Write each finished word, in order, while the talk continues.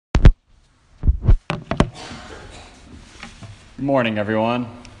Good morning, everyone.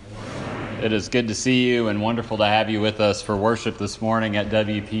 It is good to see you and wonderful to have you with us for worship this morning at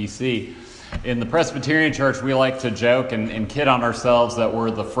WPC. In the Presbyterian Church, we like to joke and kid on ourselves that we're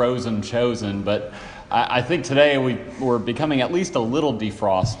the frozen chosen, but I think today we're becoming at least a little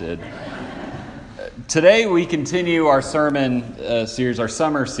defrosted. Today we continue our sermon series, our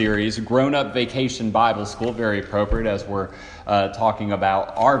summer series, Grown Up Vacation Bible School, very appropriate as we're talking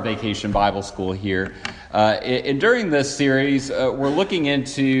about our Vacation Bible School here. And during this series, we're looking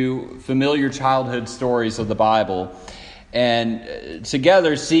into familiar childhood stories of the Bible and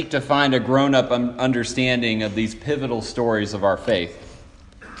together seek to find a grown-up understanding of these pivotal stories of our faith.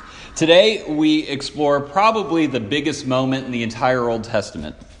 Today, we explore probably the biggest moment in the entire Old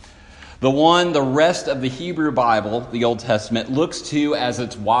Testament, the one the rest of the Hebrew Bible, the Old Testament, looks to as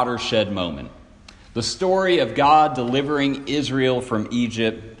its watershed moment, the story of God delivering Israel from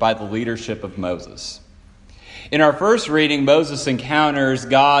Egypt by the leadership of Moses. In our first reading, Moses encounters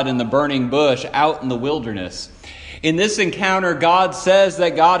God in the burning bush out in the wilderness. In this encounter, God says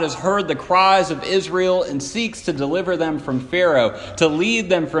that God has heard the cries of Israel and seeks to deliver them from Pharaoh, to lead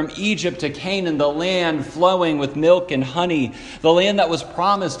them from Egypt to Canaan, the land flowing with milk and honey, the land that was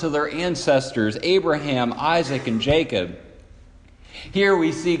promised to their ancestors, Abraham, Isaac, and Jacob. Here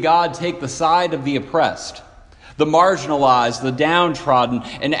we see God take the side of the oppressed, the marginalized, the downtrodden,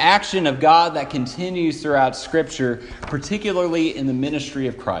 an action of God that continues throughout Scripture, particularly in the ministry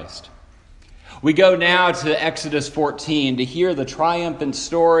of Christ. We go now to Exodus 14 to hear the triumphant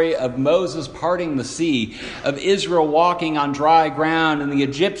story of Moses parting the sea, of Israel walking on dry ground, and the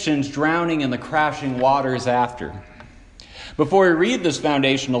Egyptians drowning in the crashing waters after. Before we read this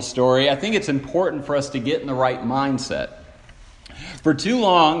foundational story, I think it's important for us to get in the right mindset. For too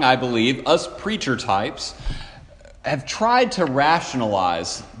long, I believe, us preacher types have tried to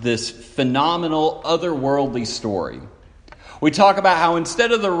rationalize this phenomenal, otherworldly story. We talk about how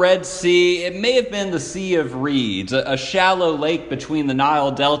instead of the Red Sea, it may have been the Sea of Reeds, a shallow lake between the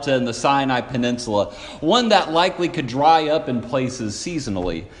Nile Delta and the Sinai Peninsula, one that likely could dry up in places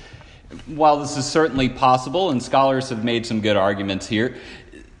seasonally. While this is certainly possible, and scholars have made some good arguments here,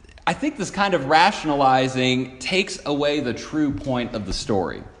 I think this kind of rationalizing takes away the true point of the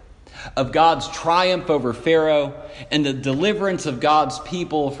story, of God's triumph over Pharaoh and the deliverance of God's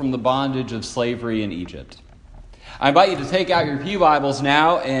people from the bondage of slavery in Egypt. I invite you to take out your pew Bibles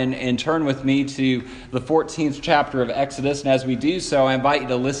now and turn with me to the 14th chapter of Exodus. And as we do so, I invite you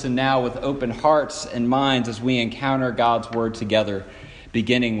to listen now with open hearts and minds as we encounter God's word together,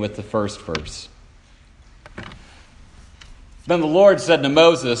 beginning with the first verse. Then the Lord said to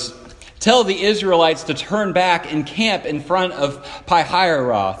Moses, "Tell the Israelites to turn back and camp in front of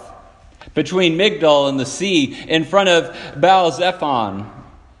Pi-hahiroth, between Migdol and the sea, in front of Baal-zephon.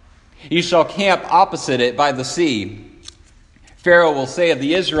 You shall camp opposite it by the sea. Pharaoh will say of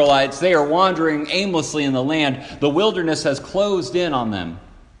the Israelites, they are wandering aimlessly in the land. The wilderness has closed in on them.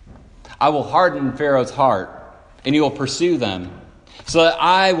 I will harden Pharaoh's heart, and he will pursue them, so that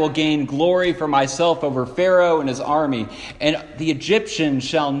I will gain glory for myself over Pharaoh and his army, and the Egyptians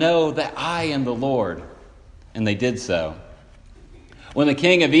shall know that I am the Lord." And they did so. When the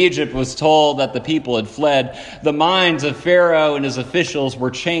king of Egypt was told that the people had fled, the minds of Pharaoh and his officials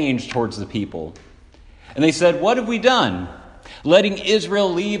were changed towards the people. And they said, "What have we done, letting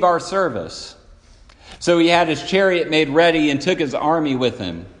Israel leave our service?" So he had his chariot made ready and took his army with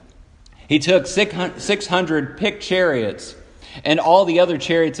him. He took 600 picked chariots and all the other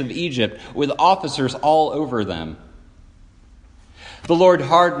chariots of Egypt, with officers all over them. The Lord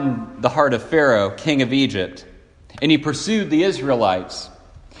hardened the heart of Pharaoh, king of Egypt, and he pursued the Israelites,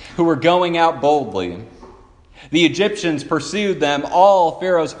 who were going out boldly. The Egyptians pursued them, all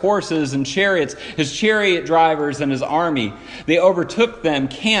Pharaoh's horses and chariots, his chariot drivers and his army. They overtook them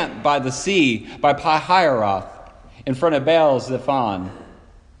camped by the sea, by Pi-hahiroth, in front of Baal-zephon.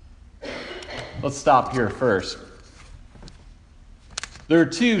 Let's stop here first. There are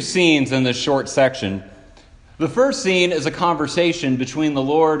two scenes in this short section. The first scene is a conversation between the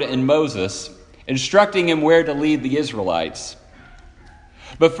Lord and Moses, instructing him where to lead the Israelites.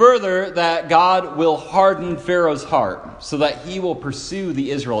 But further, that God will harden Pharaoh's heart so that he will pursue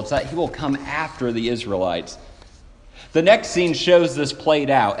the Israelites, that he will come after the Israelites. The next scene shows this played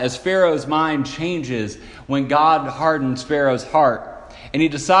out as Pharaoh's mind changes when God hardens Pharaoh's heart, and he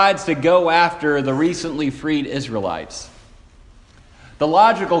decides to go after the recently freed Israelites. The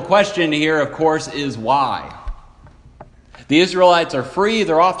logical question here, of course, is why? The Israelites are free,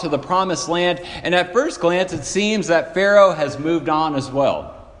 they're off to the promised land, and at first glance it seems that Pharaoh has moved on as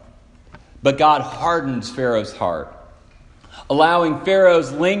well. But God hardens Pharaoh's heart, allowing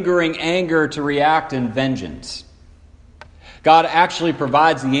Pharaoh's lingering anger to react in vengeance. God actually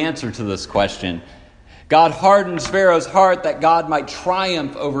provides the answer to this question. God hardens Pharaoh's heart that God might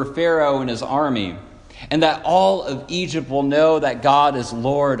triumph over Pharaoh and his army, and that all of Egypt will know that God is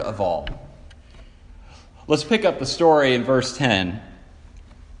Lord of all. Let's pick up the story in verse 10.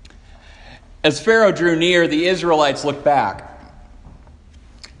 As Pharaoh drew near, the Israelites looked back,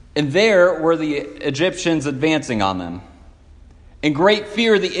 and there were the Egyptians advancing on them. In great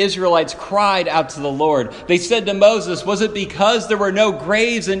fear, the Israelites cried out to the Lord. They said to Moses, "Was it because there were no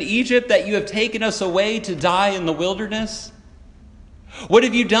graves in Egypt that you have taken us away to die in the wilderness? What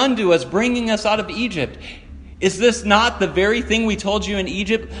have you done to us, bringing us out of Egypt? Is this not the very thing we told you in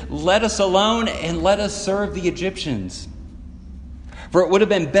Egypt? Let us alone and let us serve the Egyptians. For it would have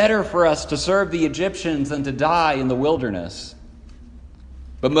been better for us to serve the Egyptians than to die in the wilderness."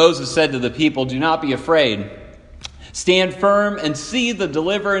 But Moses said to the people, "Do not be afraid. Stand firm and see the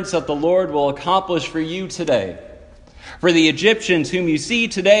deliverance that the Lord will accomplish for you today. For the Egyptians whom you see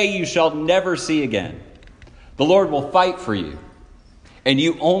today, you shall never see again. The Lord will fight for you, and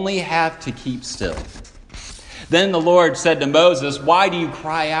you only have to keep still." Then the Lord said to Moses, "Why do you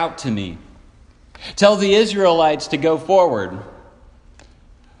cry out to me? Tell the Israelites to go forward.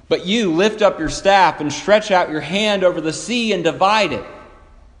 But you lift up your staff and stretch out your hand over the sea and divide it,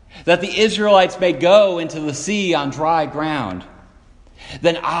 that the Israelites may go into the sea on dry ground.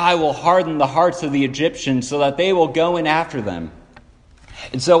 Then I will harden the hearts of the Egyptians so that they will go in after them.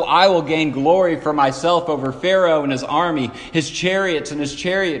 And so I will gain glory for myself over Pharaoh and his army, his chariots and his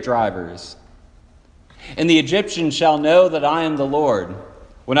chariot drivers. And the Egyptians shall know that I am the Lord,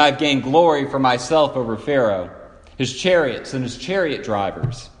 when I have gained glory for myself over Pharaoh, his chariots and his chariot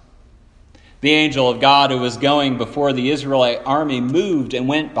drivers." The angel of God who was going before the Israelite army moved and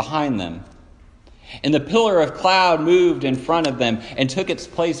went behind them. And the pillar of cloud moved in front of them and took its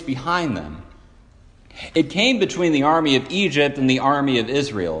place behind them. It came between the army of Egypt and the army of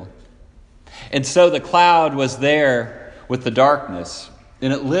Israel. And so the cloud was there with the darkness,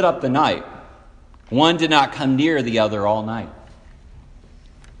 and it lit up the night. One did not come near the other all night.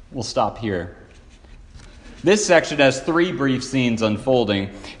 We'll stop here. This section has three brief scenes unfolding.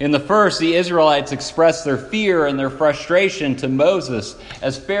 In the first, the Israelites express their fear and their frustration to Moses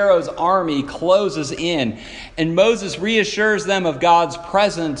as Pharaoh's army closes in, and Moses reassures them of God's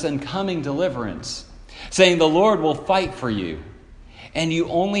presence and coming deliverance, saying the Lord will fight for you, and you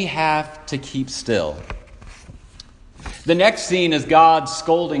only have to keep still. The next scene is God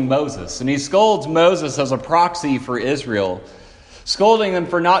scolding Moses, and he scolds Moses as a proxy for Israel, scolding them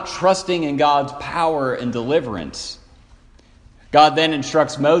for not trusting in God's power and deliverance. God then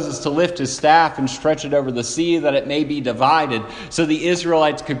instructs Moses to lift his staff and stretch it over the sea that it may be divided so the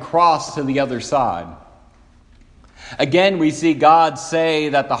Israelites could cross to the other side. Again, we see God say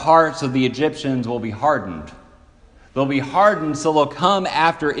that the hearts of the Egyptians will be hardened. They'll be hardened so they'll come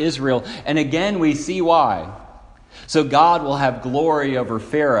after Israel. And again, we see why. So God will have glory over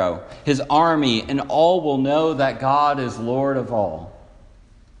Pharaoh, his army, and all will know that God is Lord of all.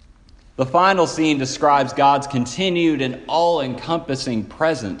 The final scene describes God's continued and all-encompassing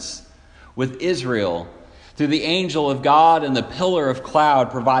presence with Israel through the angel of God and the pillar of cloud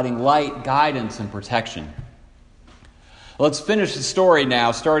providing light, guidance, and protection. Let's finish the story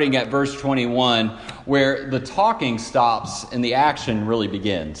now, starting at verse 21, where the talking stops and the action really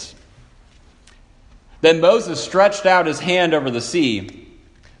begins. Then Moses stretched out his hand over the sea.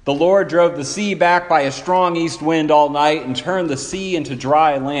 The Lord drove the sea back by a strong east wind all night and turned the sea into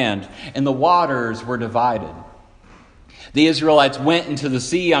dry land, and the waters were divided. The Israelites went into the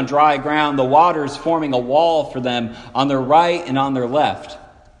sea on dry ground, the waters forming a wall for them on their right and on their left.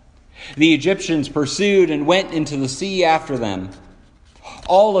 The Egyptians pursued and went into the sea after them,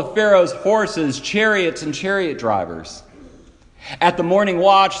 all of Pharaoh's horses, chariots, and chariot drivers. At the morning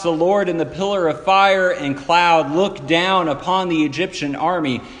watch, the Lord in the pillar of fire and cloud looked down upon the Egyptian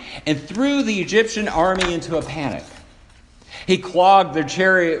army and threw the Egyptian army into a panic. He clogged their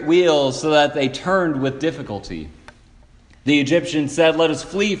chariot wheels so that they turned with difficulty. The Egyptians said, "Let us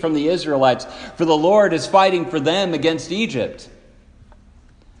flee from the Israelites, for the Lord is fighting for them against Egypt."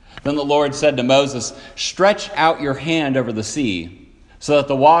 Then the Lord said to Moses, "Stretch out your hand over the sea, so that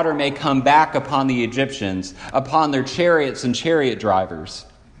the water may come back upon the Egyptians, upon their chariots and chariot drivers."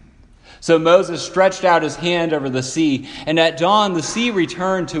 So Moses stretched out his hand over the sea, and at dawn the sea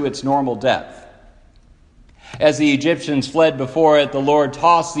returned to its normal depth. As the Egyptians fled before it, the Lord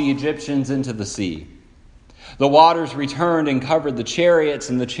tossed the Egyptians into the sea. The waters returned and covered the chariots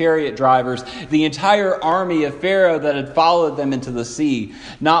and the chariot drivers, the entire army of Pharaoh that had followed them into the sea.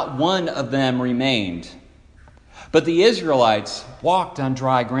 Not one of them remained. But the Israelites walked on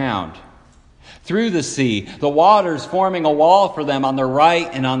dry ground. through the sea, the waters forming a wall for them on their right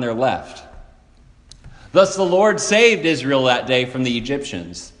and on their left. Thus the Lord saved Israel that day from the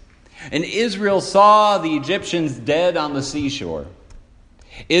Egyptians. And Israel saw the Egyptians dead on the seashore.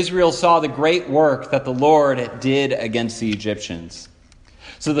 Israel saw the great work that the Lord did against the Egyptians.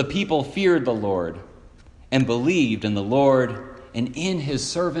 So the people feared the Lord and believed in the Lord and in his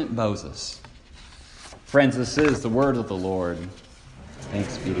servant Moses. Friends, this is the word of the Lord.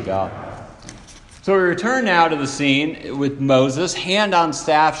 Thanks be to God. So we return now to the scene with Moses, hand on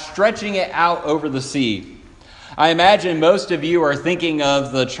staff, stretching it out over the sea. I imagine most of you are thinking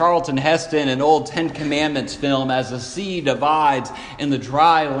of the Charlton Heston and old Ten Commandments film as the sea divides and the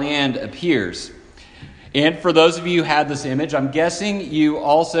dry land appears. And for those of you who had this image, I'm guessing you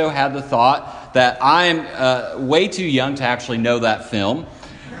also had the thought that I'm way too young to actually know that film.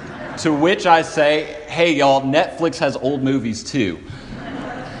 To which I say, hey y'all, Netflix has old movies too.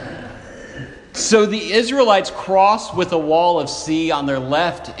 So the Israelites cross with a wall of sea on their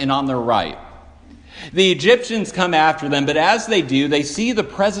left and on their right. The Egyptians come after them, but as they do, they see the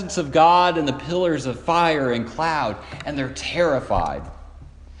presence of God in the pillars of fire and cloud, and they're terrified.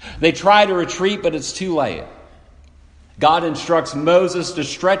 They try to retreat, but it's too late. God instructs Moses to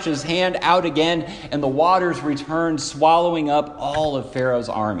stretch his hand out again, and the waters return, swallowing up all of Pharaoh's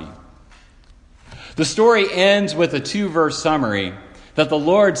army. The story ends with a 2-verse summary that the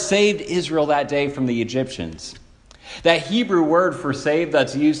Lord saved Israel that day from the Egyptians. That Hebrew word for save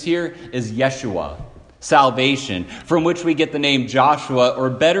that's used here is Yeshua, salvation, from which we get the name Joshua, or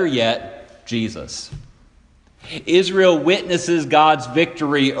better yet, Jesus. Israel witnesses God's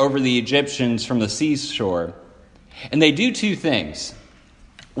victory over the Egyptians from the seashore. And they do 2 things.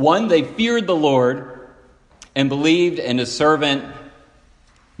 1, they feared the Lord and believed in his servant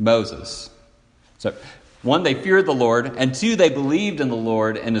Moses. So, 1, they feared the Lord, and 2, they believed in the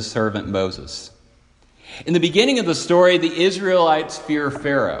Lord and his servant Moses. In the beginning of the story, the Israelites fear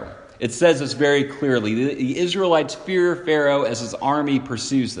Pharaoh. It says this very clearly. The Israelites fear Pharaoh as his army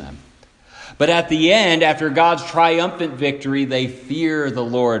pursues them. But at the end, after God's triumphant victory, they fear the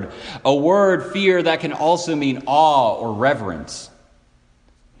Lord. A word, fear, that can also mean awe or reverence.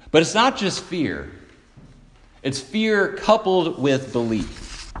 But it's not just fear. It's fear coupled with belief.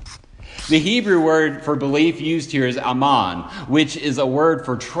 The Hebrew word for belief used here is aman, which is a word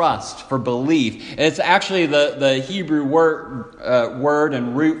for trust, for belief. It's actually the Hebrew word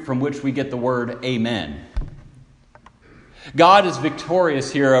and root from which we get the word amen. God is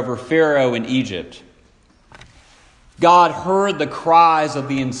victorious here over Pharaoh in Egypt. God heard the cries of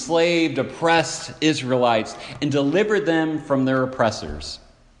the enslaved, oppressed Israelites and delivered them from their oppressors.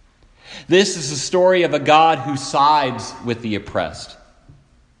 This is the story of a God who sides with the oppressed,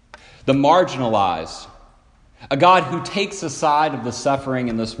 the marginalized, a God who takes the side of the suffering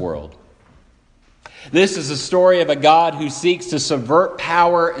in this world. This is a story of a God who seeks to subvert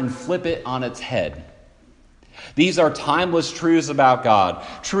power and flip it on its head. These are timeless truths about God,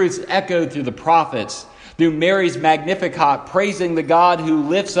 truths echoed through the prophets, through Mary's Magnificat, praising the God who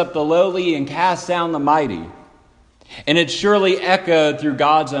lifts up the lowly and casts down the mighty. And it's surely echoed through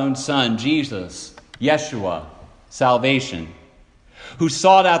God's own Son, Jesus, Yeshua, salvation, who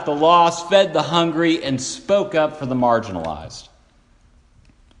sought out the lost, fed the hungry, and spoke up for the marginalized.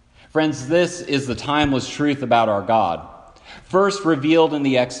 Friends, this is the timeless truth about our God, first revealed in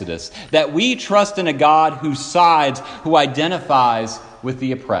the Exodus, that we trust in a God who sides, who identifies with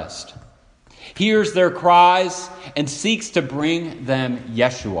the oppressed, hears their cries, and seeks to bring them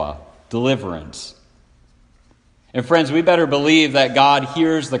Yeshua, deliverance. And friends, we better believe that God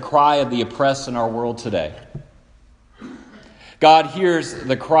hears the cry of the oppressed in our world today. God hears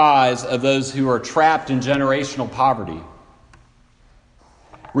the cries of those who are trapped in generational poverty.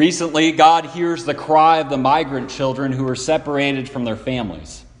 Recently, God hears the cry of the migrant children who are separated from their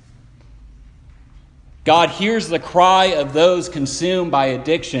families. God hears the cry of those consumed by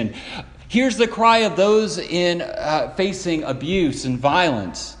addiction. Hears the cry of those facing abuse and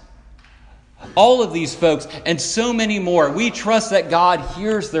violence. All of these folks and so many more, we trust that God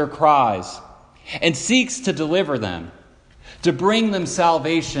hears their cries and seeks to deliver them, to bring them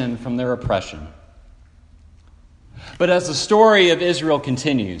salvation from their oppression. But as the story of Israel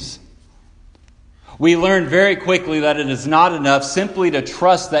continues, we learn very quickly that it is not enough simply to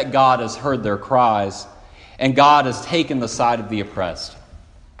trust that God has heard their cries and God has taken the side of the oppressed.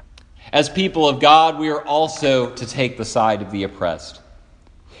 As people of God, we are also to take the side of the oppressed,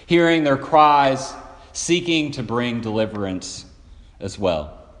 hearing their cries, seeking to bring deliverance as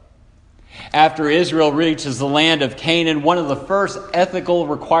well. After Israel reaches the land of Canaan, one of the first ethical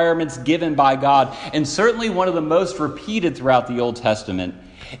requirements given by God, and certainly one of the most repeated throughout the Old Testament,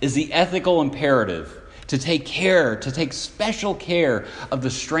 is the ethical imperative to take special care of the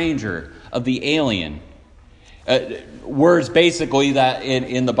stranger, of the alien. Words basically that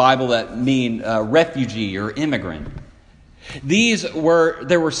in the Bible that mean refugee or immigrant.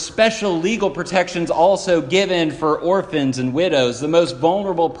 There were special legal protections also given for orphans and widows, the most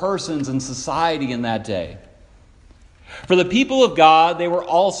vulnerable persons in society in that day. For the people of God, they were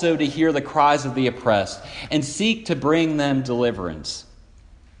also to hear the cries of the oppressed and seek to bring them deliverance.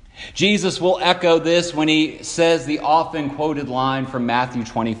 Jesus will echo this when he says the often quoted line from Matthew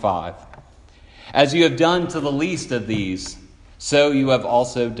 25. As you have done to the least of these, so you have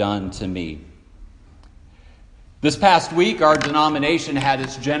also done to me. This past week, our denomination had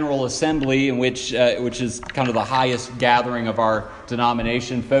its General Assembly, which is kind of the highest gathering of our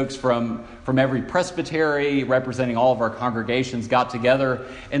denomination. Folks from every presbytery, representing all of our congregations, got together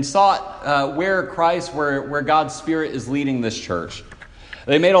and sought where God's Spirit is leading this church.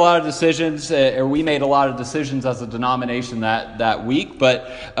 They made a lot of decisions, or we made a lot of decisions as a denomination that week. But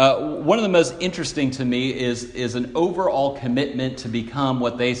one of the most interesting to me is an overall commitment to become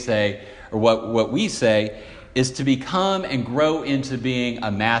what they say, or what we say, is to become and grow into being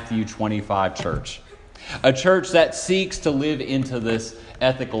a Matthew 25 church. A church that seeks to live into this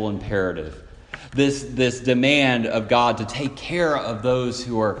ethical imperative, this demand of God to take care of those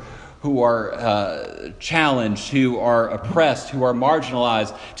who are challenged, who are oppressed, who are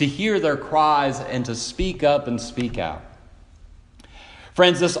marginalized, to hear their cries and to speak up and speak out.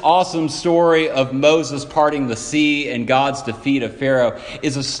 Friends, this awesome story of Moses parting the sea and God's defeat of Pharaoh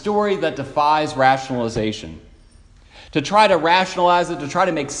is a story that defies rationalization. To try to rationalize it, to try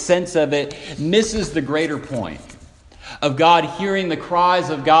to make sense of it, misses the greater point of God hearing the cries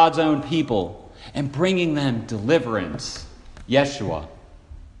of God's own people and bringing them deliverance, Yeshua.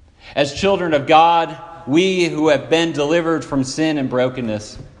 As children of God, we who have been delivered from sin and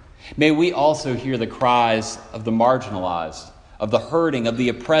brokenness, may we also hear the cries of the marginalized, of the hurting, of the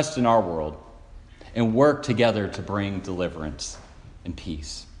oppressed in our world, and work together to bring deliverance and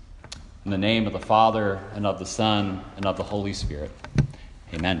peace. In the name of the Father, and of the Son, and of the Holy Spirit.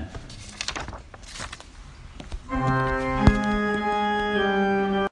 Amen.